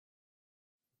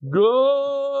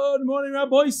Good morning,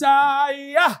 Rabbi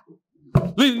Isai.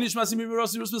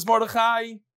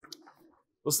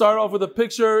 We'll start off with a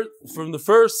picture from the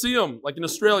first Siyum, like in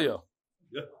Australia.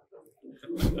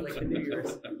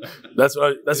 That's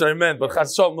what I meant. But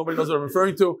Chas Shalom, nobody knows what I'm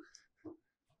referring to.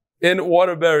 In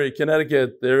Waterbury,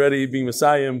 Connecticut, they're already being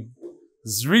Messiahim.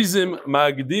 Zrizim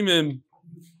Magdimim.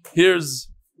 Here's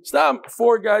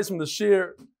four guys from the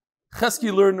Shir: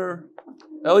 Chesky Lerner,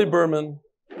 Eli Berman,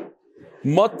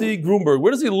 Matti Grunberg.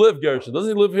 Where does he live, Gershon? Doesn't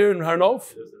he live here in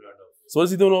Harnof? So what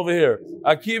is he doing over here?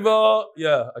 Akiva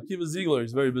Ziegler.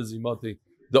 He's very busy, Matti.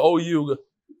 The OU.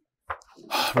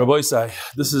 Rabbi Isai,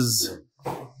 this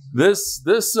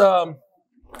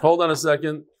hold on a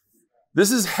second.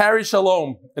 This is Harry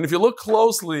Shalom. And if you look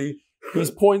closely,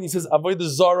 he's pointing, he says, Avodah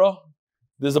Zara.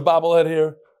 There's a bobblehead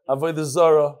here. Avodah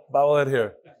Zara, bobblehead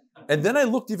here. And then I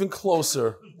looked even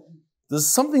closer.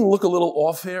 Does something look a little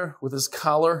off here with his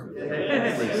collar?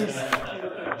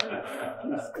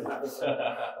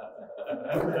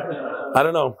 I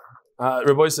don't know.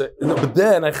 Rabbi said, no, but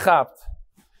then I chapped.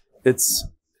 It's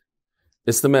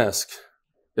the mask.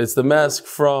 It's the mask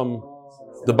from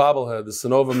the bobblehead, the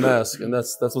Sonova mask, and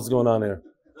that's what's going on here.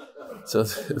 So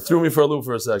it threw me for a loop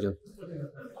for a second.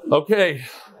 Okay.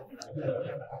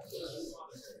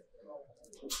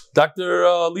 Dr.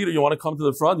 Leader, you want to come to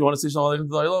the front? You want to say Shalom Aleichem to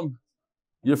the Olam?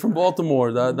 You're from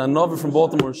Baltimore. That Nova from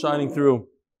Baltimore is shining through.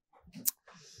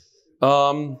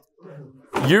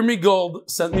 Yirmi Gold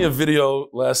sent me a video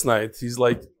last night. He's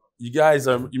like, you guys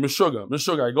are, you're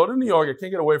Meshuggah. I go to New York, I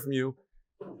can't get away from you.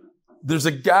 There's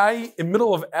a guy in the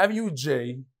middle of Avenue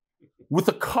J with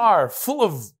a car full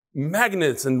of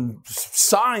magnets and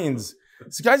signs.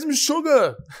 This guy's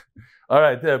Meshuggah. All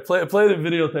right, there, play the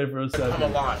videotape for a second. I'm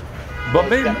alive. But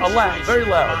maybe a loud, very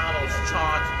loud.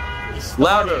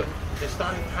 Louder. They're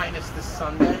starting kindness this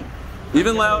Sunday.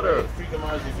 Even louder. Free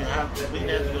Gemaras, if you have the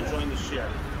leaders, you'll join the share.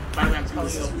 By the way, I'm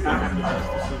telling you, you have the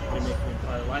best decision you make your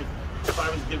entire life. If I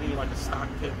was giving you like a stock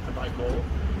tip to buy gold,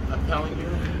 I'm telling you,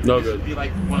 no this good. would be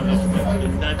like one of those things.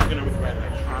 You're never going to regret it,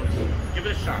 I promise you. Give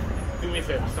it a shot. Do me a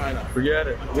favor, sign up. Forget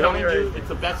it. I'm telling you, it's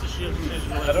the best decision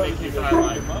you'll ever make your entire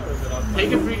life.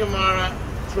 Take a free Gemara.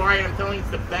 Try it. I'm telling you,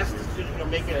 it's the best decision you'll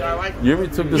make in your life.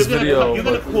 Yirmi took this video, you're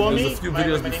gonna but call there's me. a few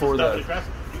videos before that.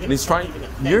 And he's trying.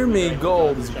 You're Yirmi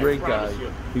Gold is a great guy.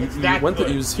 He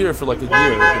was here for like a year,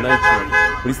 like a night shiur.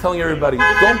 But he's telling everybody,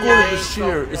 don't go to the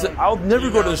shiur. He said, I'll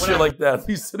never go to the shiur like that.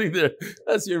 He's sitting there.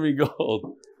 That's Yirmi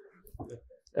Gold.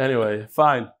 Anyway,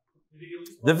 fine.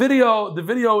 The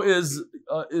video is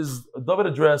a David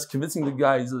address convincing the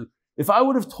guy. He's like, if I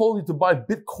would have told you to buy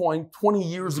Bitcoin 20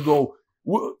 years ago,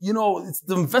 you know, it's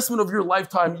the investment of your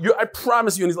lifetime. I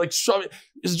promise you. And he's like, shove it.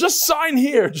 It's just sign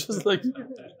here. Just like,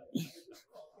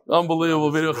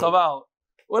 unbelievable video. Chaval.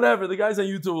 Whatever. The guys on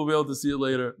YouTube will be able to see it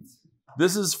later.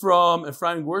 This is from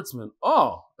Ephraim Gewurtzman.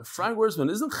 Oh, Ephraim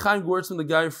Gewurtzman. Isn't Chaim Gewurtzman the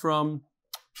guy from...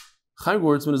 Chaim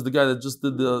Gewurtzman is the guy that just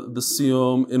did the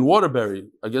Siyum in Waterbury.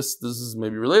 I guess this is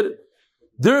maybe related.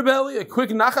 Dear Belly, a quick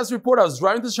Nachas report. I was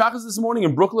driving to Shachas this morning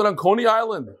in Brooklyn on Coney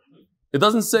Island. It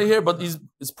doesn't say here, but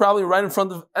it's probably right in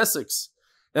front of Essex.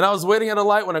 And I was waiting at a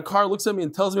light when a car looks at me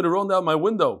and tells me to roll down my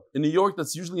window. In New York,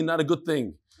 that's usually not a good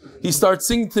thing. He starts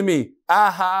singing to me,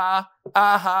 aha,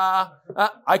 aha.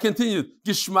 I continued,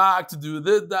 Geschmack to do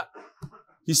that.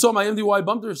 He saw my MDY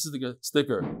bumper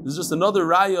sticker. This is just another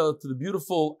raya to the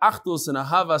beautiful Achdus and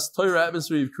Ahavas Torah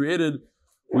atmosphere you've created.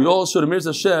 We all should Amir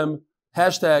Hashem.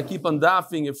 Hashtag keep on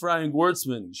daffing Ephraim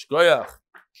Gewurtzman. Shkoyach.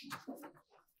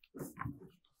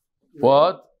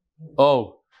 What?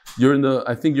 Oh,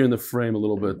 I think you're in the frame a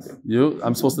little bit.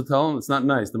 I'm supposed to tell him? It's not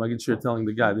nice. The Maggid Shir telling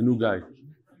the guy, the new guy.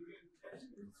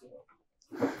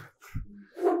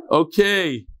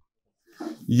 Okay.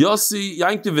 Yossi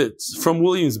Yankovitz from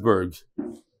Williamsburg.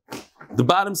 The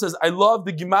bottom says, I love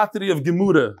the gematria of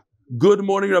Gemura. Good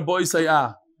morning, Rabbi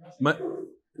Isai.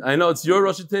 I know it's your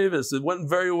Rosh Tevis. It went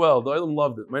very well. The Olam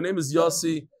loved it. My name is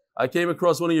Yossi. I came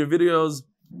across one of your videos.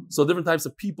 So different types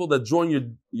of people that join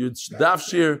your daf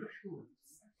shir,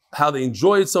 how they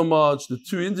enjoy it so much, the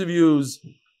 2 interviews,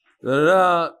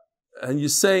 and you're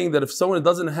saying that if someone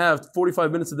doesn't have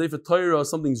 45 minutes a day for Torah,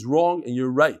 something's wrong, and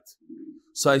you're right.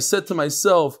 So I said to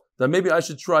myself that maybe I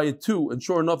should try it too, and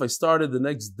sure enough, I started the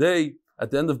next day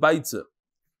at the end of Baitza.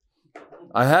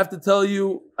 I have to tell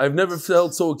you, I've never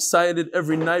felt so excited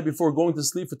every night before going to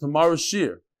sleep for tomorrow's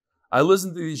shir. I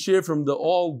listened to the shir from the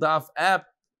All Daf app.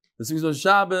 The 6 of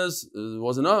Shabbos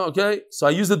wasn't, okay. So I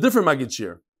used a different Maggid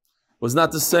Shir. It was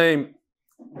not the same.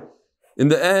 In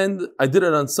the end, I did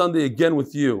it on Sunday again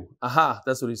with you. Aha,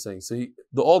 that's what he's saying. So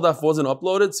the All Daf wasn't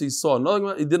uploaded, so he saw another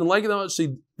one. He didn't like it that much, so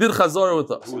he did Chazorah with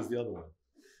us. Who was the other one?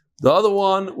 The other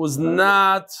one was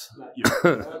not.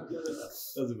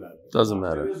 Doesn't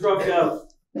matter.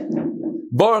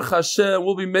 Baruch Hashem,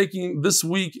 we'll be making this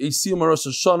week a Siyum Rosh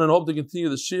Hashanah and hope to continue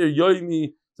the Shir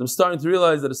Yoimi. I'm starting to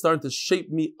realize that it's starting to shape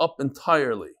me up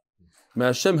entirely. May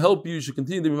Hashem help you. You should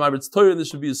continue to be Ma'aretz Torah. This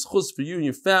should be a schus for you and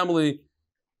your family.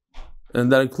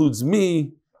 And that includes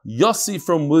me, Yossi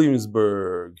from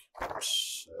Williamsburg.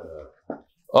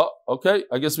 Oh, okay.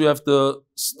 I guess we have to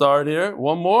start here.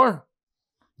 One more.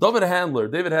 David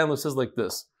Handler says like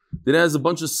this. That he has a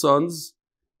bunch of sons,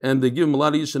 and they give him a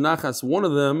lot of Yishanachas. One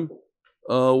of them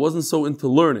wasn't so into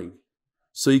learning.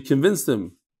 So he convinced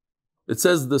him. It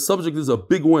says the subject is a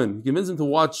big win. He convinced him to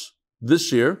watch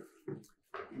this year,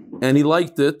 and he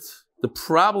liked it. The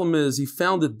problem is he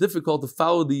found it difficult to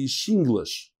follow the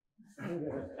Shinglish.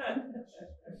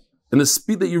 And the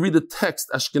speed that you read the text,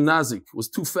 Ashkenazic, was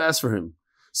too fast for him.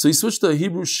 So he switched to a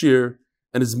Hebrew shir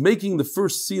and is making the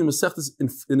first Siyum Masechtas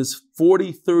in his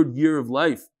 43rd year of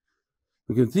life.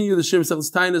 We continue the shir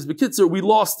Masechtas Tainas. B'kitzer, we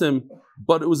lost him,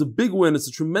 but it was a big win. It's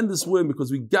a tremendous win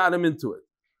because we got him into it.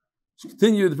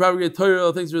 Continue the propagate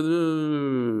Torah. Thanks for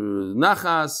the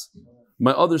Nachas.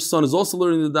 My other son is also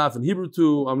learning the Daf in Hebrew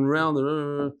too.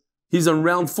 He's on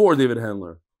round 4, David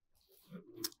Handler.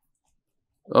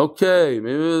 Okay,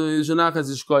 maybe Nachas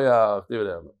is David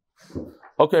Handler.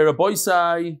 Okay, Rabbi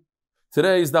Isai.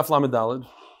 Today is Daf Lamed Daled.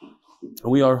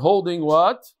 And we are holding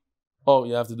what? Oh,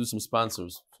 you have to do some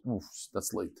sponsors. Oof,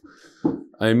 that's late.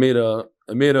 I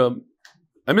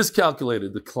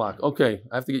miscalculated the clock. Okay,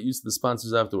 I have to get used to the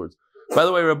sponsors afterwards. By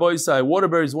the way, Rabbi Isai,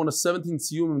 Waterbury is one of 17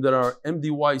 siyumim that are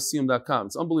mdysiyum.com.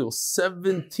 It's unbelievable.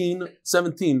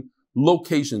 17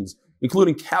 locations,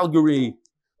 including Calgary,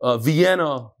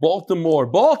 Vienna,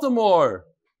 Baltimore.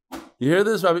 You hear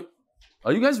this, Rabbi?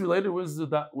 Are you guys related? Where's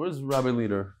Rabbi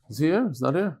Leader? Is he here? He's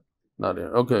not here? Not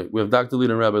here. Okay, we have Dr.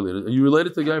 Leader and Rabbi Leader. Are you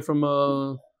related to the guy from,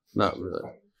 not really.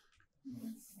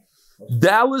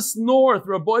 Dallas North,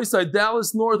 Rabbi Isai,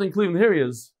 Dallas North in Cleveland. Here he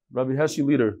is. Rabbi Heshi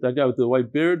Leader, that guy with the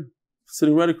white beard,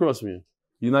 sitting right across from you.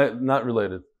 You're not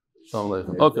related. Shalom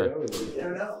Aleichem. Okay.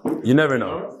 You never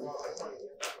know.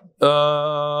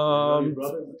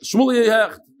 Shmuley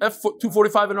Hecht,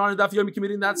 F245 and Arne Daf Yomi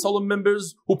Committee, and that's all the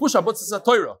members who push up what's the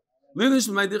Torah. Lilish,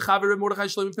 my dear Chaver, Mordechai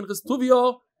Shlomo Pinchas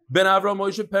Tuvio, Ben Avram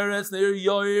Moshe Peretz, Neir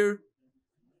Yoir.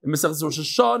 Mesechus Rosh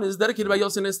Hashanah is dedicated by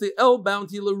Yosef Neste El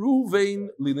Bounty LeRuvain,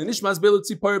 Lilish Mas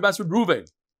Belutzi Poyer Bas Ruvain.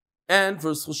 And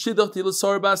for Shidach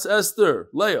Tilasar Bas Esther,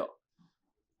 Leah.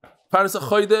 Paras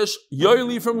Achoidesh,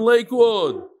 Yoili from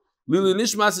Lakewood. Lili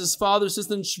Nishmas, his father,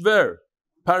 sister, and Shver.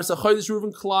 Paras Achoidesh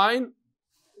Reuven Klein,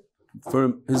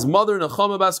 for his mother,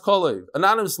 Nechama Bas Kolev,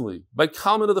 anonymously, by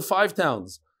Kalman of the 5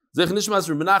 towns. Zech Nishmas,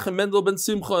 Menachem Mendel Ben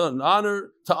Simcha,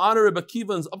 to honor Rebbe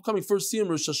Kivan's upcoming first Siyum,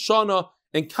 Rosh Hashanah,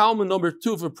 and Kalman number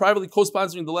 2 for privately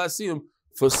co-sponsoring the last Siyum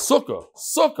for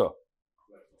Sukkah.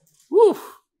 Woo.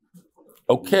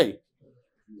 Okay.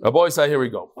 Boys, here we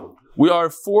go. We are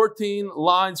 14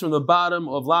 lines from the bottom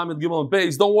of Lamed Gimel and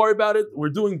Beis. Don't worry about it. We're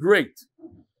doing great.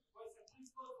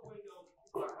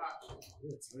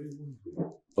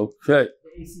 Okay.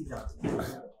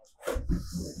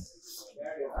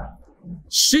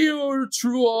 Shiur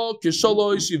Trua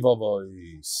Kishaloi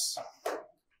Shivavois.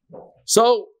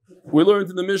 So, we learned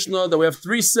in the Mishnah that we have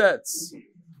 3 sets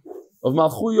of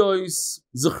Malchuyois,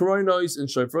 Zechroinois, and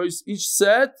Shofrois. Each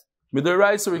set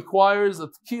Midaraisa requires a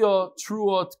Tkiya,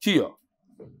 Trua, Tkiya.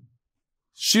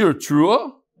 Shir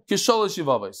Trua, Kishala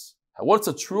Shivavais. What's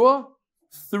a Trua?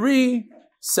 3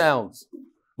 sounds.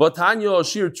 Vatanya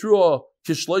Shir Trua,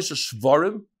 Kishleisha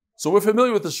Shvarim. So we're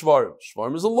familiar with the Shvarim.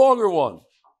 Shvarim is a longer one.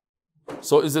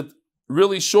 So is it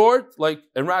really short?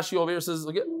 And Rashi over here says,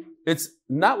 again, it's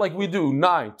not like we do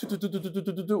 9.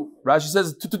 Rashi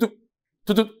says,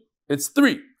 it's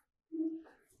 3.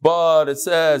 But it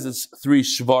says it's 3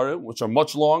 shvarim, which are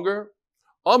much longer.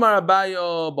 Omar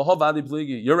Abayo, Bahovadi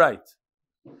Pligi. You're right.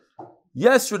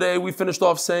 Yesterday we finished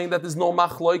off saying that there's no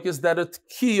machloikis, that a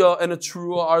tkiya and a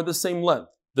trua are the same length.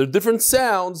 They're different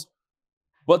sounds,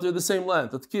 but they're the same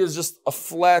length. A tkiya is just a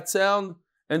flat sound,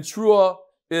 and trua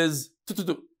is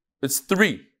it's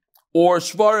 3. Or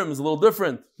shvarim is a little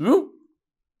different.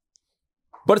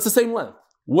 But it's the same length.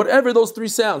 Whatever those 3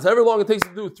 sounds, however long it takes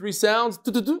to do 3 sounds,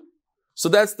 so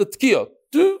that's the tkiya,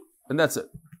 and that's it.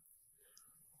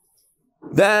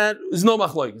 That is no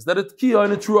machlokes. That a tkiya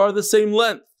and a trua are the same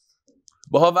length.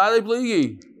 But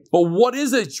what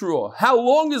is a trua? How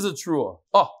long is a trua?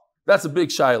 Oh, that's a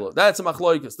big shiloh. That's a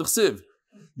machlokes. T'chsiv,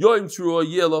 yoim trua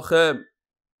yelochem. It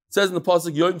says in the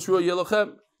pasuk, yoim trua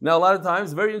yelochem. Now, a lot of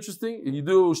times, very interesting, if you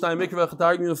do Shnai Mikveh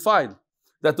Chatargim, you'll find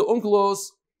that the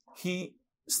Onkelos, he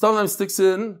sometimes sticks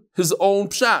in his own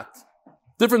pshat.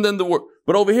 Different than the word.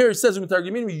 But over here it says,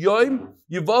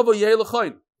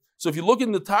 so if you look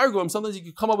in the Targum, sometimes you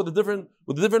can come up with a different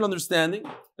understanding.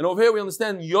 And over here we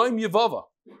understand Yom Yevava.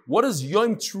 What does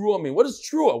Yom Trua mean? What is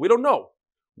Trua? We don't know.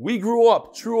 We grew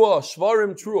up, Trua,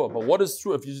 Shvarim, Trua. But what is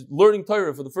Trua? If you're learning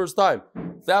Torah for the first time,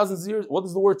 thousands of years, what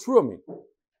does the word Trua mean?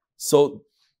 So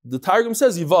the Targum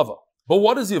says Yevava. But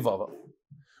what is Yevava?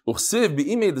 Uchsiv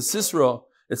be'imei the Sisra,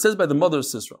 it says by the mother of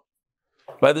Sisra.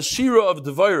 By the Shira of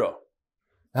Devaira.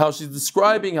 How she's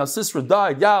describing how Sisra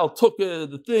died. Yael took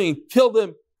the thing, killed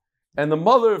him. And the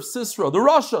mother of Sisra, the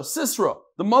Rasha, Sisra,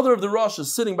 the mother of the Rasha,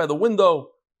 is sitting by the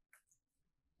window.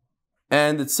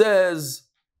 And it says,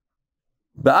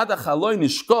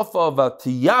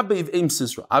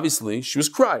 obviously, she was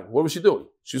crying. What was she doing?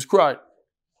 She was crying.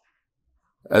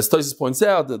 As Taisus points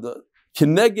out, the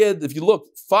Keneged, if you look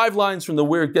 5 lines from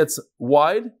where it gets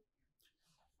wide,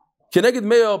 Keneged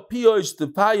mea piyosh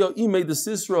tepayo ime de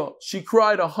Sisra, she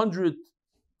cried 100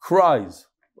 cries.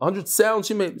 100 sounds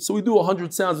she made. So we do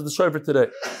 100 sounds of the shofar today.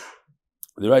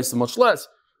 The rice is much less.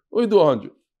 We do 100.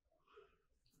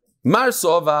 Mar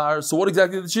sovar. So what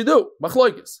exactly did she do?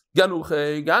 Machloikis.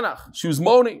 Ganuche ganach. She was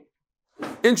moaning.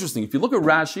 Interesting. If you look at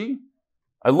Rashi,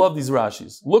 I love these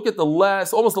Rashis. Look at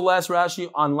almost the last Rashi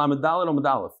on Lamed Dalet and Amud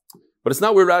Aleph. But it's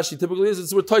not where Rashi typically is.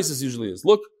 It's where Taisus usually is.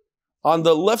 Look on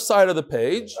the left side of the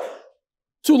page,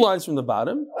 2 lines from the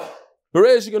bottom.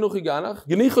 Bereish ganuche ganach.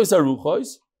 Genichois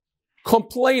aruchois.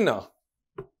 Complainer.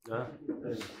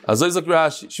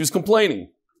 She was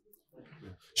complaining.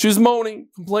 She was moaning,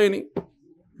 complaining.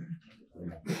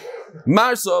 She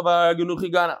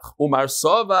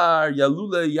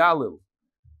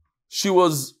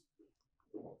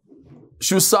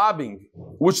was sobbing,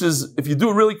 which is, if you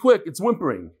do it really quick, it's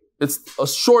whimpering. It's a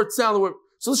short sound.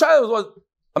 So the shayla was,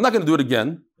 I'm not going to do it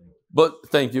again, but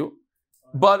thank you.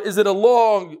 But is it a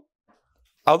long?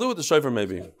 I'll do it with the shofar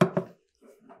maybe.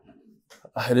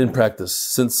 I didn't practice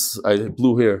since I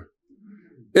blew here.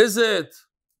 Is it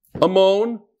a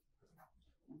moan?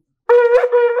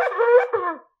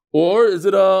 Or is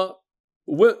it a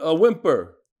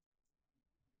whimper?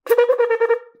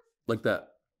 Like that.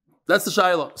 That's the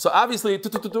shayla. So obviously, if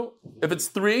it's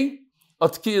 3, a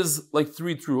tki is like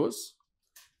 3 truas.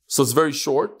 So it's very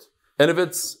short. And if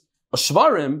it's a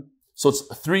shvarim, so it's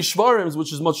 3 shvarims,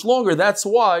 which is much longer. That's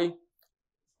why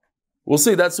we'll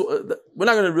see. We're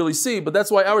not going to really see, but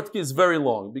that's why our tki is very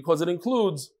long, because it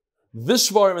includes this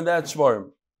shvarim and that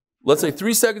shvarim. Let's say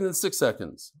 3 seconds and 6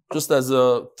 seconds, just as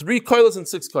 3 koilas and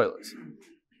 6 koilas.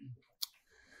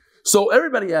 So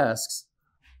everybody asks,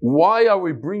 why are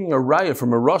we bringing a raya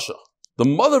from a Rasha? The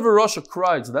mother of a Rasha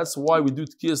cried, so that's why we do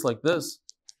tkiyas like this.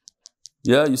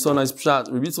 Yeah, you saw a nice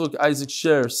pshat. Rabbi Yitzchak Isaac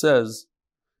Sher says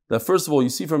that first of all, you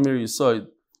see from here Yesod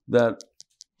that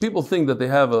people think that they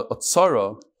have a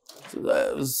tzara.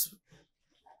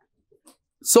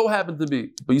 So happened to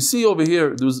be. But you see over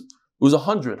here, it was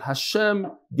 100.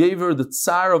 Hashem gave her the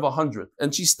tsar of 100.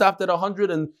 And she stopped at 100,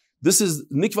 and this is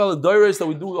nikval doires that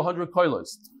we do 100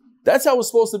 koilos. That's how it was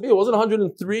supposed to be. It wasn't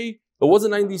 103, it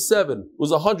wasn't 97. It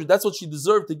was 100. That's what she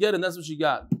deserved to get, and that's what she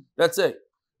got. That's it.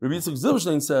 Rabbi Yitzchak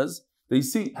Zilberstein says, that you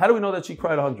see, how do we know that she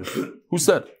cried 100? Who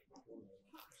said?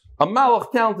 A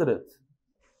malach counted it.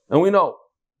 And we know.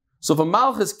 So if a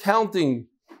malach is counting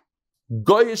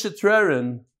goyish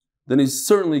etrerin, then he's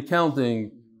certainly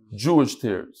counting Jewish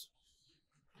tears.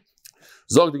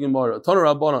 Zog the Gemara, Toner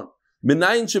Rabbanon,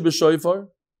 Minayin shebeshofar.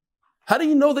 How do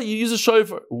you know that you use a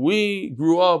shofar? We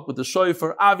grew up with the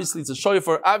shofar. Obviously, it's a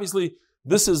shofar. Obviously,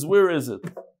 this is, where is it?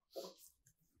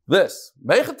 This.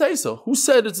 Who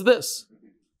said it's this?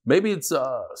 Maybe it's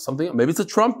something, maybe it's a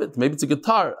trumpet, maybe it's a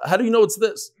guitar. How do you know it's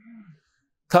this?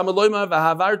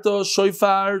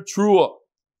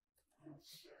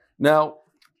 Now,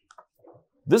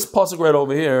 this pasuk right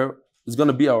over here is going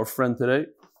to be our friend today.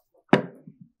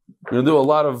 We're going to do a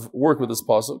lot of work with this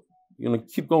pasuk. You're going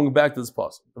to keep going back to this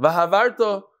pasuk.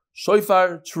 V'havarta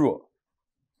shofar trua.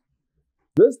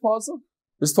 This pasuk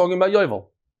is talking about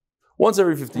Yovel. Once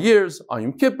every 50 years, on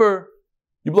Yom Kippur,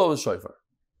 you blow the shofar.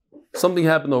 Something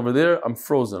happened over there. I'm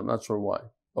frozen. I'm not sure why.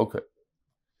 Okay.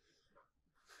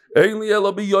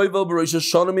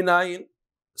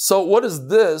 So what does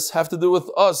this have to do with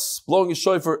us blowing a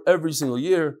shofar every single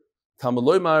year?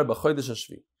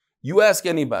 You ask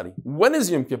anybody, when is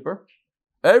Yom Kippur?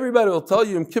 Everybody will tell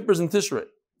you Yom Kippur is in Tishrei.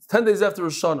 It's 10 days after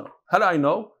Rosh Hashanah. How do I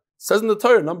know? It says in the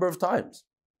Torah a number of times.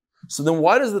 So then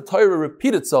why does the Torah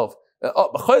repeat itself?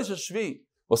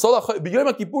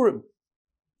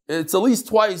 It's at least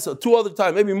twice, 2 other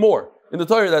times, maybe more, in the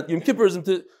Torah that Yom Kippur is in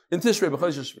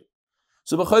Tishrei.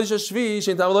 So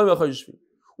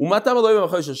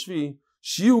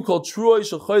Shiu kol truoi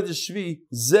shel chodesh shvi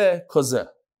zeh kozeh.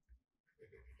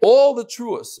 All the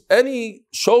truas, any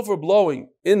shofar blowing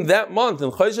in that month, in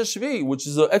Chodesh Shvi, which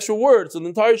is an extra word, so the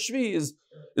entire Shvi is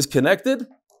connected.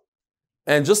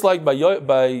 And just like by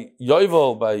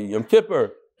Yovel, by Yom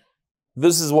Kippur,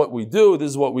 this is what we do, this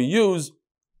is what we use.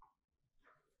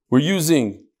 We're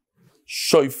using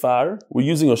shofar, we're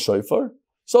using a shofar.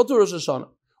 So to Rosh Hashanah.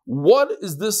 What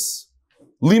is this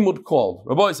limud called?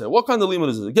 Rabbi said, what kind of limud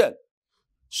is it? Again,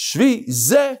 Shvi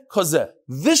zeh kozeh.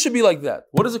 This should be like that.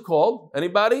 What is it called?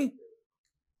 Anybody?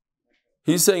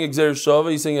 He's saying Gzeir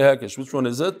Shava, he's saying a Hekesh. Which one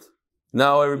is it?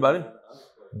 Now everybody?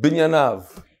 Binyanav.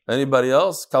 Anybody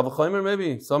else? Kal v'chomer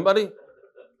maybe? Somebody?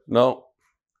 No.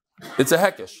 It's a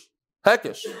Hekesh.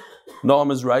 Hekesh. Noam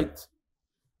is right.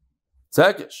 It's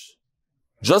a Hekesh.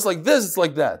 Just like this, it's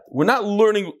like that. We're not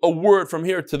learning a word from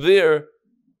here to there.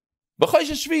 But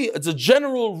Chodesh Shvi, it's a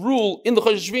general rule in the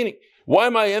Chodesh Shvi. Why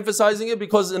am I emphasizing it?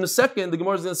 Because in a second, the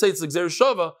Gemara is going to say it's Gzeir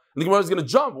Shava, and the Gemara is going to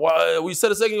jump. Why? We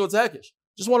said a second ago it's a Hekesh.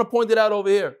 Just want to point it out over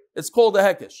here. It's called a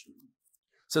Hekesh.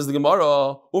 Says the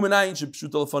Gemara,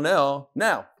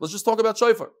 now, let's just talk about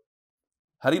Shofar.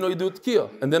 How do you know you do a Tekiah?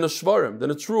 And then a Shvarim,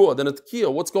 then a Trua, then a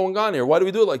Tekiah. What's going on here? Why do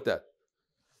we do it like that?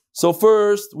 So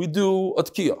first, we do a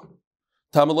Tekiah.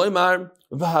 Tamaloymar,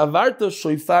 v'havarta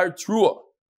Shofar Trua.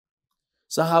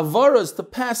 So havara is to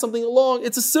pass something along.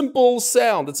 It's a simple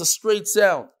sound. It's a straight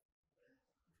sound.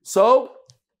 So,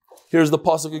 here's the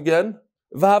pasuk again.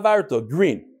 V'havarta,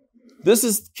 green. This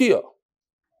is Tekiah.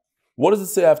 What does it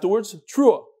say afterwards?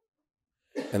 Trua.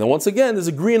 And then once again, there's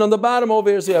a green on the bottom over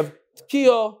here. So you have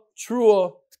Tekiah,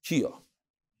 Trua, Tekiah.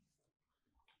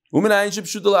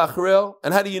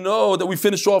 And how do you know that we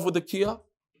finish off with the Tekiah?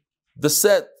 The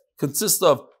set consists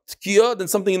of Tekiah, then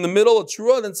something in the middle, a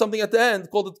Trua, then something at the end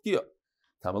called a Tekiah.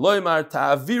 Tamaloymar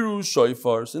ta'aviru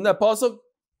shoifars. In that pasuk,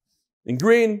 in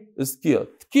green is Tekiah.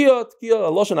 Tekiah,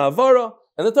 a lashon avara,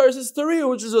 and the Torah says Teriah,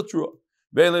 which is a Trua.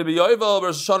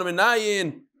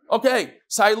 Okay,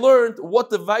 so I learned what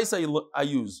device I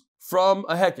use from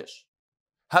a Hekesh.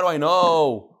 How do I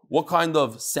know what kind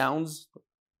of sounds?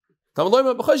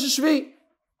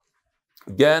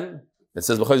 Again, it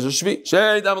says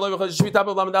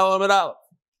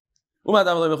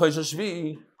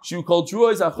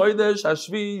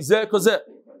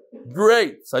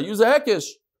great. So I use a Hekesh.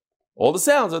 All the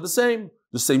sounds are the same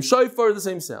shofar, the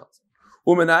same sounds.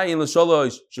 Who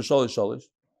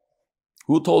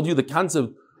told you the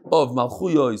concept of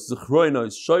Malchuyos,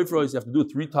 Zechroinos, Shofros? You have to do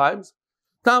it 3 times.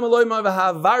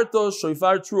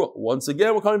 Once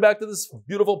again, we're coming back to this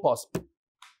beautiful pasuk.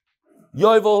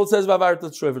 Yovel says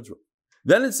Vavarta Shofar Trua.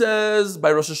 Then it says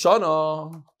by Rosh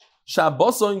Hashanah,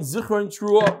 Shabbosoin Zichron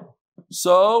Trua.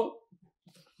 So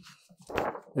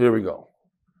here we go.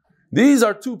 These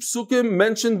are 2 psukim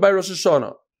mentioned by Rosh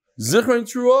Hashanah: Zichron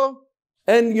Trua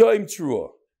and Yom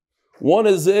Trua. One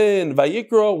is in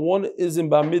Vayikra, one is in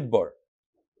Bamidbar.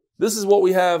 This is what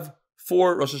we have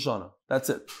for Rosh Hashanah. That's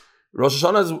it. Rosh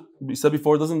Hashanah, as we said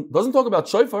before, doesn't talk about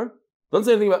shofar. Doesn't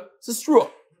say anything about. It's Trua.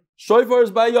 Shofar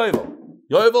is by Yovel.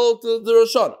 Yovel to the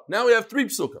Rosh Hashanah. Now we have 3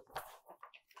 psukim.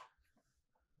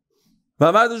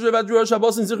 Also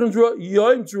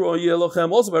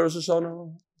by Rosh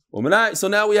Hashanah. So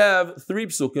now we have 3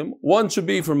 psukim. One should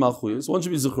be from Malchuyos, one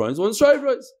should be Zechronis, one is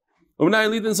Shofros.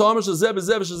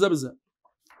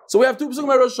 So we have 2 psukim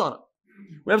by Rosh Hashanah.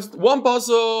 We have 1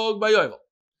 pasuk by Yovel.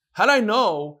 How do I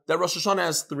know that Rosh Hashanah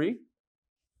has 3?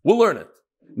 We'll learn it.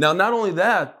 Now, not only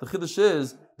that, the chiddush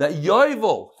is that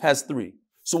Yovel has 3.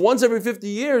 So once every 50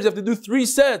 years, you have to do 3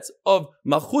 sets of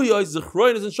Malchuyos,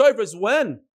 Zechronis, and Shofros.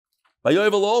 When? By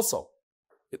Yovel also.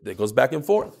 It goes back and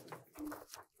forth.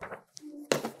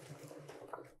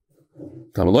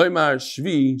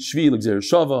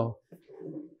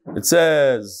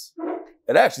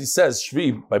 It actually says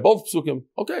Shvi by both psukim.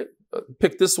 Okay,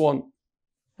 pick this one.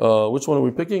 Which one are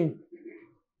we picking?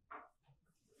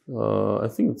 I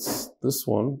think it's this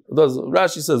one.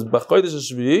 Rashi says B'chodesh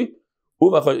Shvi.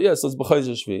 Yeah, so it's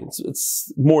B'chodesh Shvi.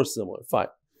 It's more similar. Fine.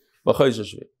 B'chodesh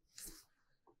Shvi.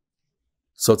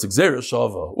 So it's Gzeir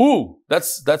Shava. Ooh,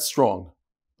 that's strong.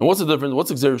 And what's the difference?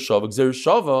 What's Gzeir Shava? Gzeir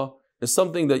Shava is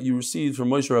something that you received from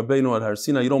Moshe Rabbeinu at Har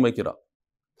Sinai. You don't make it up.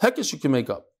 Hekesh you can make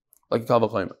up, like a Kal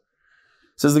V'chomer.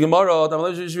 Says the Gemara,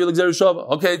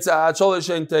 okay,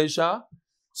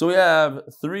 so we have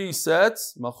 3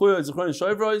 sets, Malchuyos, Zechronis,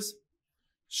 Shofros,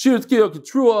 Shir Tekiah,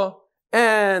 Trua,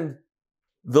 and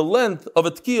the length of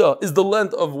a Tekiah is the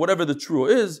length of whatever the Trua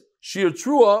is. Shir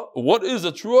Trua, what is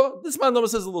a Trua? This man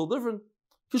says a little different.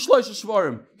 Kishloish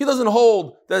Shvarim. He doesn't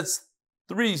hold that's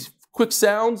 3 quick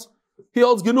sounds. He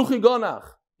holds Genuchi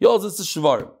Ganach. He holds it's a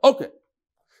Shvarim. Okay.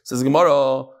 Says Gemara,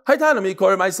 oh,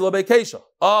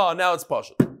 now it's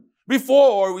Pasha.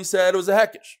 Before we said it was a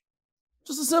Hekesh.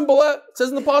 Just a simple, it says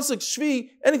in the Pasuk, Shvi,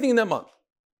 anything in that month.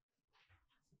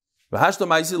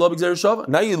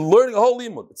 Now you're learning a whole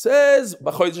limud. It says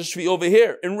B'chodesh Shvi over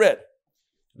here in red.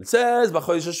 It says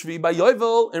B'chodesh Shvi by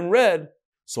Yovel in red.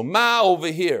 So Ma over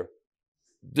here.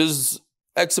 There's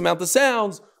X amount of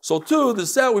sounds. So too, the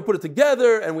sound we put it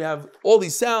together and we have all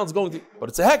these sounds going to. But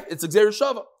it's a heck. It's a Gzeir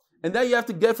Shava, and that you have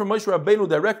to get from Moshe Rabbeinu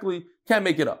directly. Can't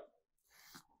make it up.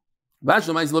 How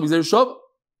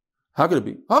could it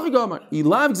be? Listen,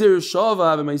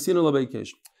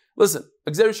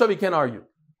 a Gzeir Shava you can't argue.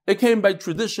 It came by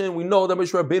tradition. We know that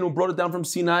Moshe Rabbeinu brought it down from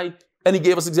Sinai and he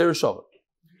gave us a Gzeir Shava.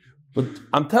 But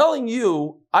I'm telling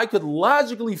you, I could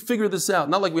logically figure this out.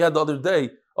 Not like we had the other day,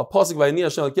 a pasuk by Ani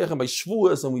Hashem Lekechem by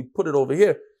Shvuas, and we put it over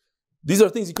here. These are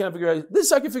things you can't figure out.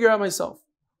 This I can figure out myself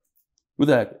with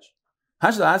the Hekesh.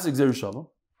 How should I ask the Gzeir Shava?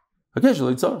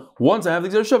 Once I have the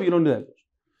Gzeir Shava, you don't do the Hekesh.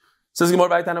 Says Gemara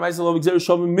Vaytan Amaisel Gzeir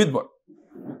Shava Midbar.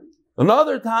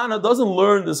 Another Tana doesn't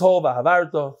learn this whole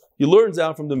Vahavarta. He learns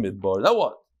out from the Midbar. That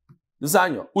what? This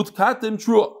Anya. Utkatim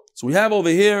Trua. So we have over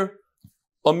here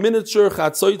a miniature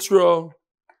Chatzoitra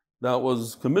that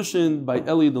was commissioned by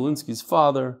Eli Delinsky's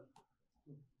father.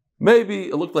 Maybe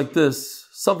it looked like this,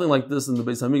 something like this in the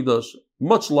Beis Hamikdash,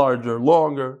 much larger,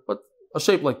 longer, but a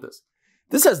shape like this.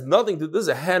 This has nothing to do, this is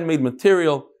a handmade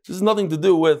material. This has nothing to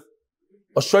do with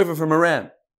a shofar from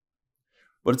Iran.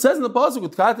 But it says in the pasuk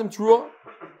with Katim Trua,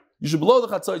 you should blow the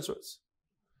Chatzoitras.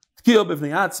 Tkiya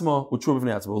b'fnei atzma, u'trua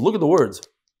b'fnei atzma. Look at the words.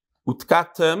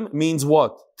 Utkatem means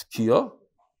what? Tkiya.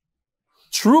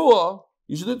 Trua,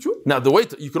 you should do trua. Now the way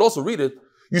you could also read it,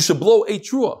 you should blow a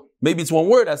trua. Maybe it's one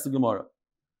word, as the Gemara.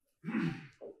 Maybe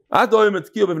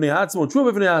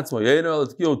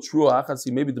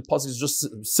the pasuk is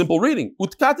just simple reading.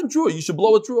 Utkatim trua, you should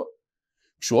blow a trua.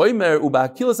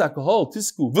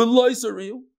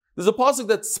 There's a pasuk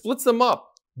that splits them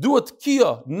up. Do a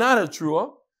tkiya, not a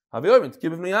trua.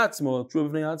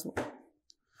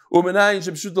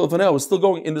 We're still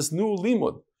going in this new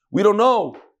limud. We don't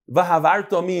know.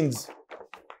 Vahavarta means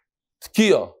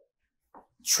tkiya,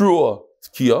 trua,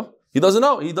 tkiya. He doesn't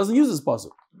know. He doesn't use this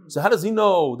pasuk. So how does he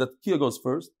know that tkiya goes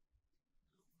first?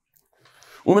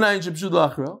 There's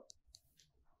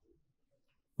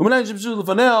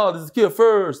tkiya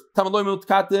first.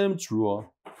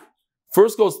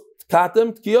 First goes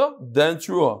tkatem, tkiya, then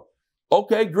trua.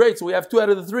 Okay, great. So we have 2 out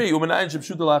of the 3. And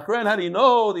how do you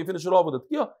know that you finish it off with the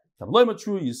tkiya?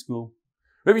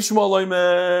 Rabbi Shmuel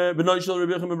loimer, B'nai shel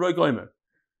Rabbi Yochanan ben Broik oimer.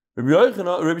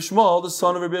 Rabbi Shmuel, the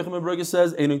son of Rabbi Yochanan ben Broik,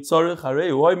 says, Einu tzarich harei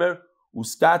oimer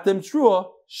uskatem trua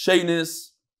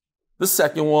sheinis. The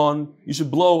second one, you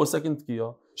should blow a second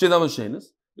tkiya. Sheinam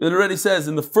sheinis. It already says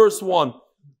in the first one,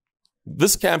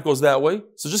 this camp goes that way.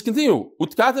 So just continue.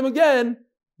 Utkatem again.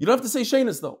 You don't have to say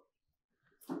sheinis though.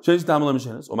 Sheinis tam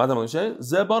sheinis. Or matam sheinis.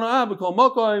 Ze bana ab kol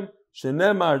makoim.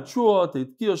 Shenemar trua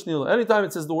teitkiya shnila. Anytime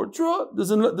it says the word trua, there's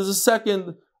a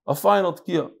second, a final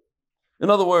tkiya. In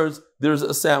other words, there's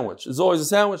a sandwich. There's always a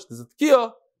sandwich. There's a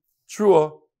tkiya,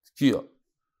 trua, tkiya.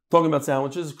 Talking about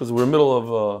sandwiches because we're in the middle of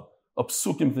a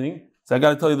psukim thing. So I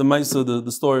got to tell you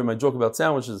the story, my joke about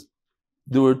sandwiches.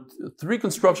 There were 3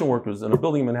 construction workers in a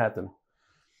building in Manhattan,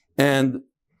 and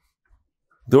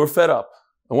they were fed up.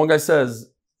 And one guy says,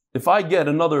 "If I get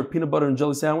another peanut butter and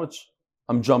jelly sandwich,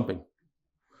 I'm jumping."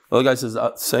 The other guy says,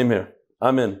 "Same here.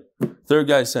 I'm in." Third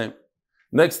guy, same.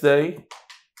 Next day,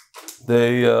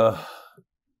 they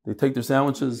take their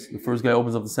sandwiches. The first guy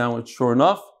opens up the sandwich. Sure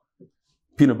enough,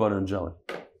 peanut butter and jelly.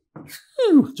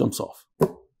 Jumps off.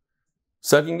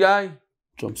 Second guy,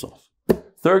 jumps off.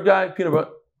 Third guy, peanut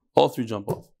butter. All 3 jump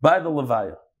off. By the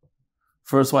Levaya.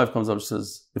 First wife comes up and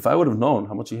says, "If I would have known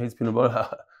how much he hates peanut butter,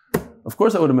 of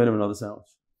course I would have made him another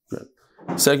sandwich." Good.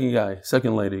 Second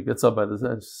lady, gets up by the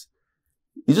edge.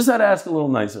 You just had to ask a little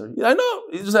nicer. Yeah, I know.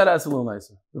 You just had to ask a little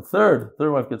nicer. The third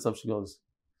wife gets up. She goes,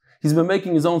 "He's been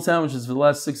making his own sandwiches for the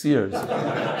last 6 years."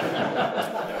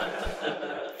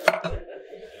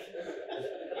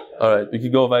 All right, we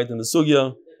could go right in the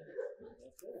sugya.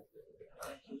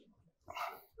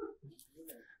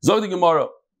 Zog the Gemara.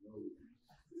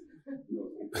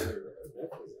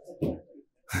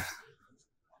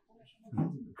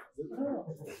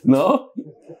 No?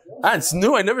 It's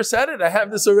new. I never said it. I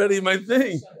have this already in my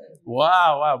thing.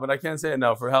 Wow. But I can't say it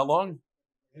now. For how long?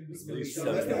 At least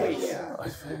 7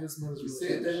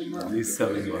 months.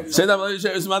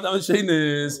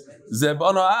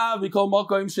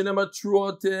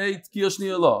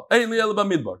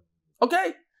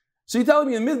 Okay. So you're telling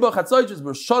me in Midbar, Chatzoyches,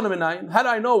 B'Shonim Enayin, how do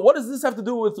I know? What does this have to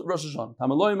do with Rosh Hashanah?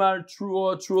 Tamaloymar,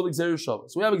 Trua, Gzeir Shava.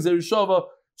 So we have a Gzeir Shava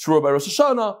Trua by Rosh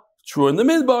Hashanah, Trua in the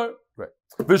Midbar. Right.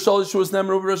 V'shalish Truas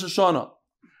Nemru Rosh Hashanah.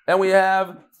 And we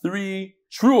have 3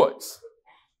 Truas.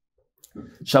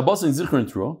 Shabbos and Zichron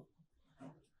Trua.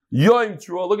 Yom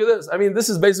Trua. Look at this. I mean, this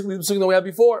is basically the psukim that we had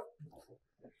before.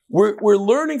 We're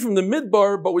learning from the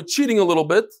Midbar, but we're cheating a little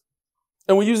bit.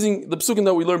 And we're using the psukim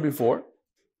that we learned before.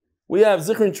 We have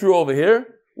Zichron Trua over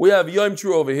here. We have Yom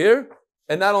Trua over here.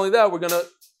 And not only that,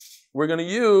 we're gonna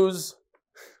use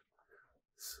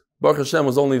Baruch Hashem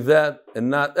was only that and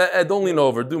not. Don't lean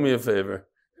over. Do me a favor,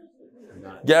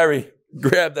 Gary.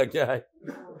 Grab that guy.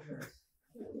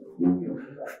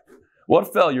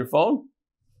 What fell? Your phone?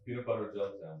 Peanut butter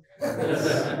jelly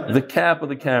down. The cap of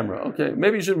the camera. Okay,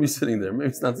 maybe you shouldn't be sitting there. Maybe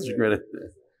it's not such a great idea.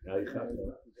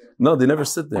 No, they never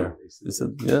sit there. They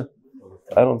said, yeah,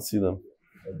 I don't see them.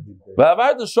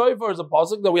 But the shofar is a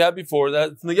pasuk that we had before.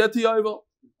 That's Neget Yovel.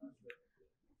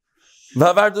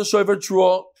 The shofar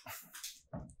trua.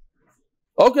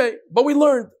 Okay, but we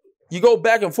learned you go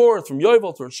back and forth from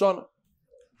Yovel to Rosh Hashanah.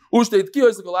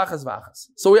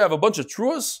 So we have a bunch of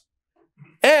truas,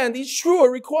 and each trua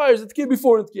requires a tkiyah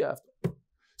before and a tkiyah after.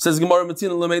 Says Gemara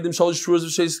Matina Lamedim Shalish truas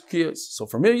v'sheis tkiyos. So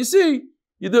from here you see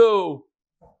you do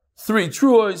 3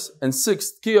 truas and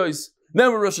 6 tkiyos.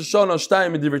 Then Rosh Hashanah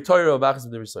shtayim medivrei Torah v'achas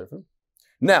medivrei sefer.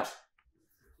 Now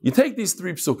you take these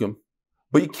 3 psukim,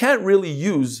 but you can't really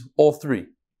use all 3.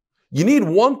 You need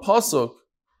one pasuk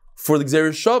for the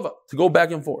Gzeir Shava to go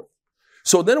back and forth.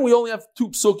 So then we only have 2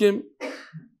 psukim.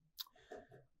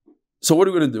 So what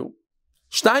are we going to do?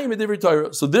 Shtayim medivrei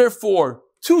Torah. So therefore,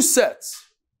 2 sets.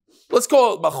 Let's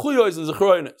call it Bachuyos and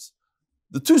Zechroinos.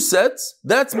 The 2 sets,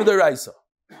 that's Midaraisa.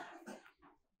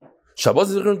 Shabbos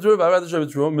Zichron Trua, V'avad Shabbat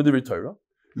Trua, Medivrei Torah.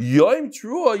 Yom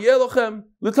Trua Yelochem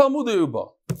L'Talmudei Uba.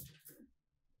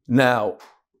 Now,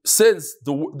 since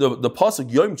the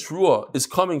pasuk Yom Trua is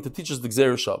coming to teach us the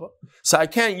Gzeir Shava, so I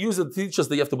can't use it to teach us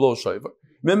that you have to blow a shofar.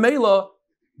 Memela,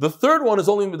 the 3rd one is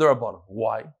only Midarabana.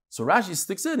 Why? So Rashi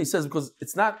sticks in. He says because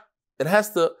it's not. It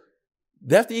has to.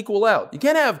 They have to equal out. You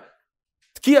can't have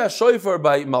Tkiyah shofar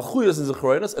by Malchuyas and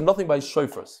Zechroinos and nothing by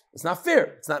shofars. It's not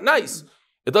fair. It's not nice.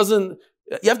 It doesn't.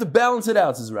 You have to balance it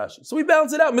out, says Rashi. So we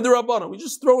balance it out, Midarabana. We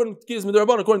just throw in Tkiyahs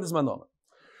Midarabana according to this Mandana.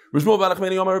 No,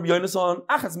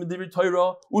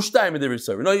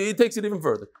 he takes it even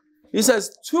further. He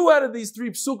says 2 out of these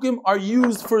 3 psukim are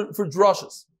used for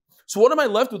drushes. So what am I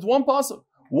left with? One pasuk.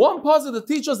 One pasuk to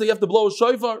teach us that you have to blow a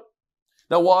shofar.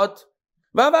 Now what?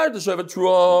 This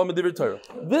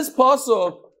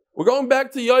pasuk, we're going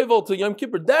back to Yovel, to Yom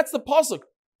Kippur. That's the pasuk.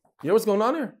 You know what's going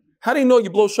on here? How do you know you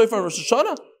blow shofar in Rosh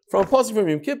Hashanah? From a pasuk from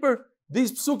Yom Kippur.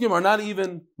 These psukim are not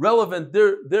even relevant.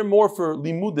 They're more for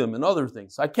limudim and other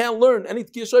things. I can't learn any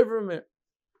tkiyah shofar from here.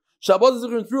 Shabbos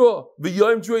Zichron Trua,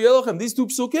 v'Yom Trua Yelochem. These 2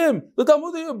 psukim,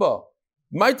 l'Talmudei Uba.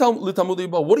 My l'Talmudei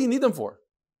Uba. What do you need them for?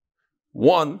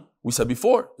 One, we said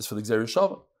before, is for the Gzeir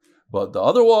Shava. But the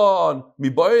other one,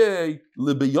 mibayei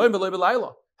l'b'yom v'lo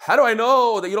b'layla. How do I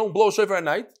know that you don't blow shofar at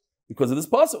night? Because of this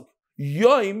pasuk.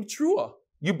 Yom Trua.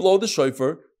 You blow the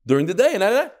shofar during the day and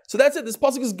at night. So that's it. This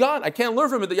pasuk is gone. I can't learn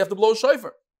from it that you have to blow a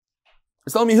shofar.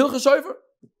 It's telling me hilcha shofar.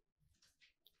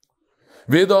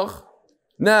 V'idach.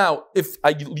 Now, if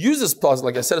I use this pasuk,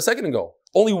 like I said a second ago,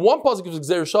 only one pasuk is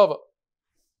Gzeir Shava.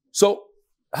 So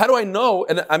how do I know?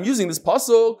 And I'm using this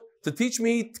pasuk to teach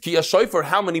me tkiyah shofar,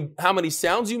 how many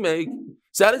sounds you make.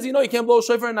 So how does he know you can't blow a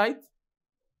shofar at night?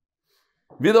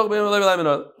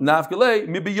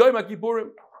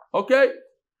 Okay.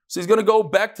 So he's going to go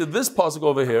back to this pasuk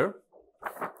over here.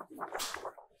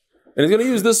 And he's going to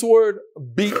use this word,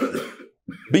 B'yoyim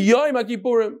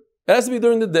HaKippurim. It has to be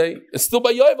during the day. It's still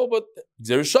by Yovel, but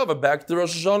Gzeir Shava, back to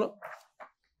Rosh Hashanah.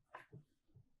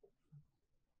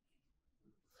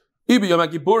 B'yoyim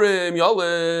HaKippurim,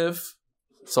 Yalef.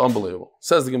 It's unbelievable.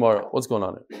 Says the Gemara. What's going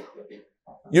on here?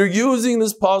 You're using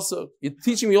this pasuk. You're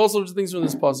teaching me all sorts of things from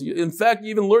this pasuk. In fact,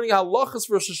 you're even learning halachas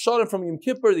for Rosh Hashanah from Yom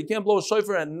Kippur. You can't blow a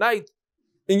shofar at night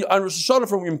on Rosh Hashanah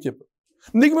from Yom Kippur.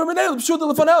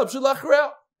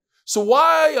 So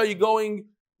why are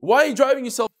you driving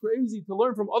yourself crazy to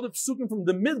learn from other psukim from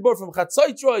the Midbar, from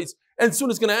Chatzaitrois, and soon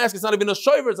it's going to ask, it's not even a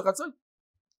shofar, it's a Chatzait.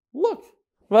 Look.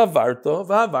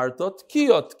 V'avarta,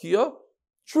 tkiyah,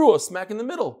 trua, smack in the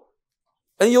middle.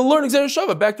 And you'll learn Gzeir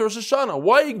Shava back to Rosh Hashanah.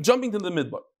 Why are you jumping to the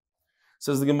Midbar?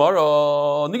 Says the Gemara,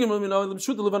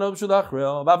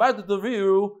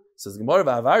 says the Gemara,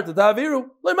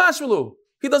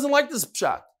 he doesn't like this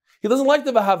pshat. He doesn't like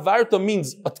the Vahavarta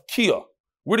means a tkiyah.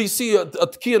 Where do you see a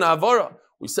tkiyah in Havara?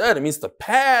 We said it means to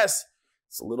pass.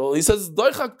 It's a little, he says,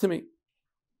 doichak to me.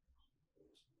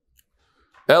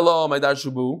 Hello, my dad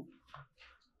Shubu.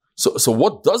 So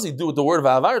what does he do with the word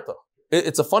Vahavarta?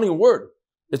 It's a funny word.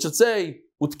 It should say,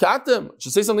 Utkatem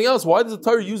should say something else. Why does the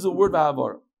Torah use the word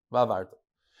va'avarta?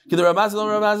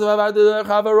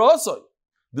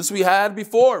 This we had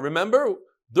before. Remember,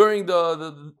 during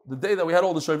the day that we had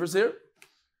all the shofars here?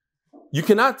 You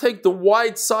cannot take the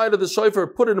wide side of the shofar,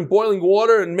 put it in boiling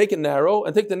water and make it narrow,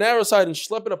 and take the narrow side and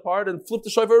schlep it apart and flip the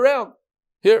shofar around.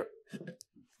 Here.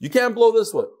 You can't blow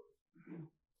this way.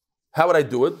 How would I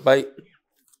do it? By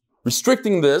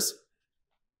restricting this,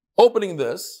 opening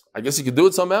this. I guess you could do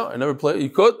it somehow. I never played it. You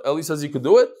could. Eli says you could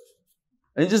do it.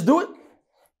 And you just do it.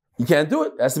 You can't do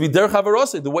it. It has to be derech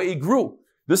havarase, the way it grew.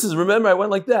 This is, remember, I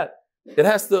went like that.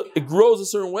 It grows a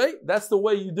certain way. That's the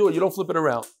way you do it. You don't flip it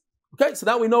around. Okay, so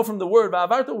now we know from the word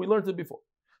va'avarta, we learned it before.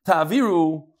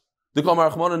 Ta'aviru, the Kol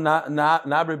Marachmona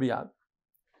nabre biyad.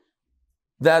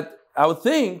 That I would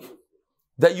think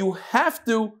that you have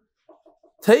to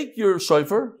take your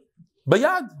shofar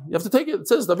bayad. You have to take it. It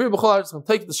says,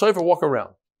 take the shofar, walk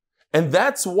around. And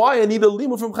that's why I need a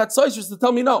limud from Chatzos to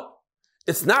tell me no.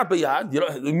 It's not bayad.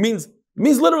 It means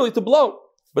literally to blow.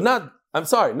 But not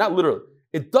literally.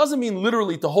 It doesn't mean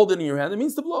literally to hold it in your hand. It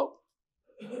means to blow.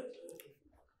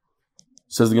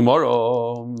 Says the Gemara,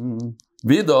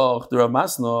 Vidoch, the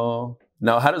Ramasno.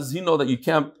 Now, how does he know that you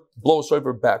can't blow a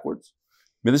shofar backwards?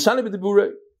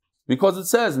 Because it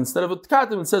says, instead of a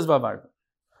tkatim, it says va'avarta.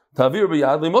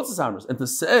 And to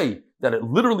say that it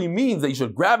literally means that you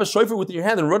should grab a shofar with your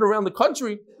hand and run around the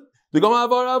country, the Gemara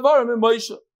avar min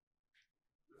Moshe.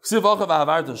 Ksiv acha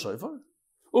va'avarta shofar.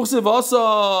 Uksiv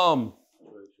asam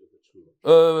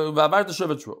va'avarta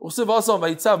shofar true. Uksiv asam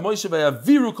va'itzav Moshe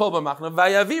va'yaviru kol b'machna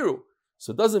va'yaviru.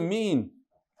 So it doesn't mean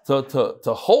to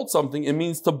hold something, it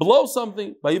means to blow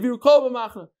something. Va'yaviru kol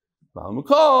b'machna. Va'amu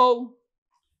kol.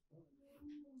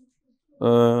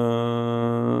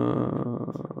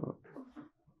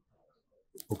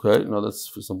 Okay, no, that's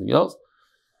for something else.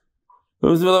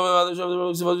 Well, now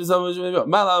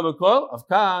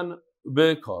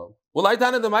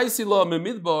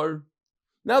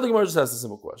the Gemara just asks a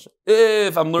simple question.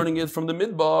 If I'm learning it from the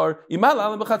midbar,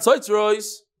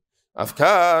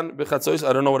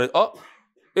 I don't know what it.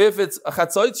 If it's a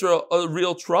chatzaitzra, a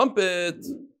real trumpet.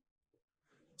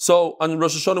 So on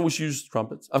Rosh Hashanah we should use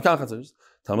trumpets.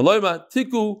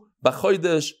 Tiku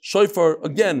b'chodesh shofar.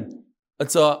 Again,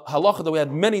 it's a halacha that we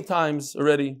had many times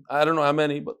already. I don't know how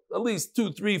many, but at least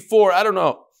 2, 3, 4. I don't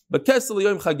know. But kesel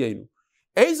yom chagenu.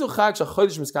 Ezu chag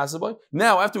shachodesh miskasaboy.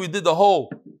 Now, after we did the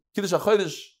whole kiddush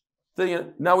hachodesh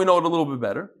thing, now we know it a little bit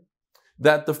better.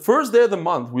 That the first day of the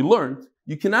month we learned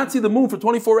you cannot see the moon for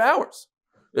 24 hours.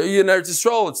 In Eretz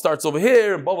Yisrael, it starts over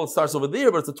here, and Babel starts over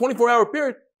there, but it's a 24-hour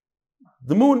period.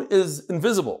 The moon is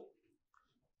invisible.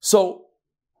 So,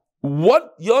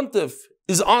 what yontif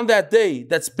is on that day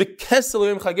that's bekesel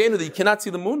yom chagenu that you cannot see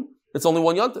the moon? It's only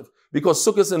one yontif. Because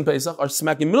Sukkot and Pesach are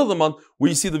smack in the middle of the month where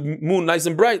you see the moon nice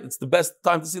and bright. It's the best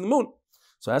time to see the moon.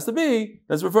 So it has to be,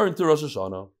 that's referring to Rosh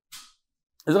Hashanah.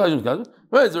 Is it Rosh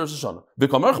Hashanah?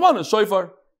 V'kol Rachman is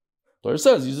shofar. Torah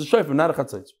says, use a shofar, not a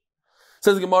chatzitz.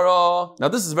 Says the Gemara, now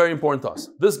this is very important to us.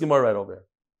 This Gemara right over here.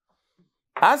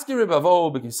 Aski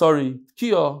Rebavo b'kisari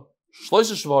tkiya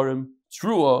shloisha shvarim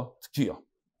trua tkiya.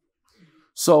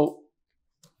 So,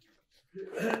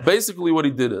 basically what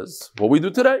he did is, what we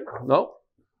do today? No.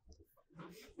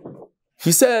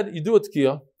 He said, you do a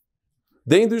tkiya,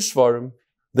 then you do shvarim,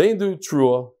 then you do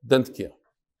trua, then tkiya.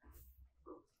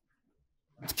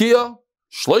 Tkiya,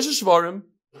 shloisha shvarim,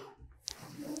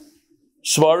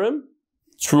 trua,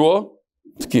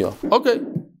 tkiya. Okay.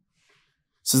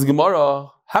 Says Gemara,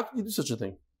 how can you do such a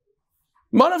thing?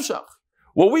 Manav shach.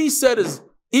 What we said is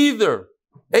either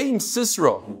Aim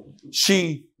Sisra,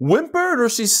 she whimpered or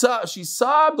she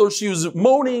sobbed or she was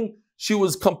moaning, she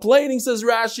was complaining, says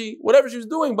Rashi, whatever she was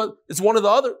doing, but it's one or the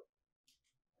other.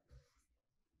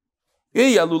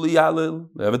 Then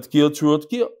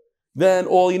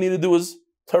all you need to do is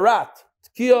tarat,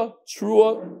 tkiya,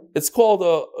 trua. It's called,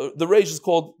 the reish is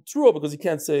called trua because you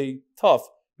can't say tough,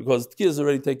 because tkiya is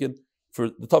already taken,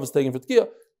 the tough is taken for tkiya.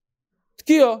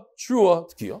 Tkiya, trua,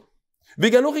 tkiya.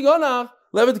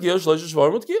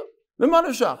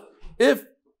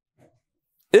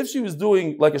 If she was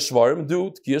doing like a shvarim,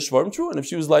 do tkiya shvarim trua, and if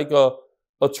she was like a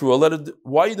trua, let it.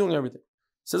 Why are you doing everything?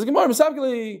 Says Gemara,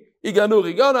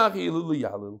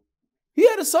 he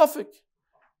had a suffix.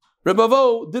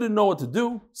 Rebavo didn't know what to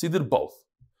do, so he did both.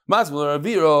 How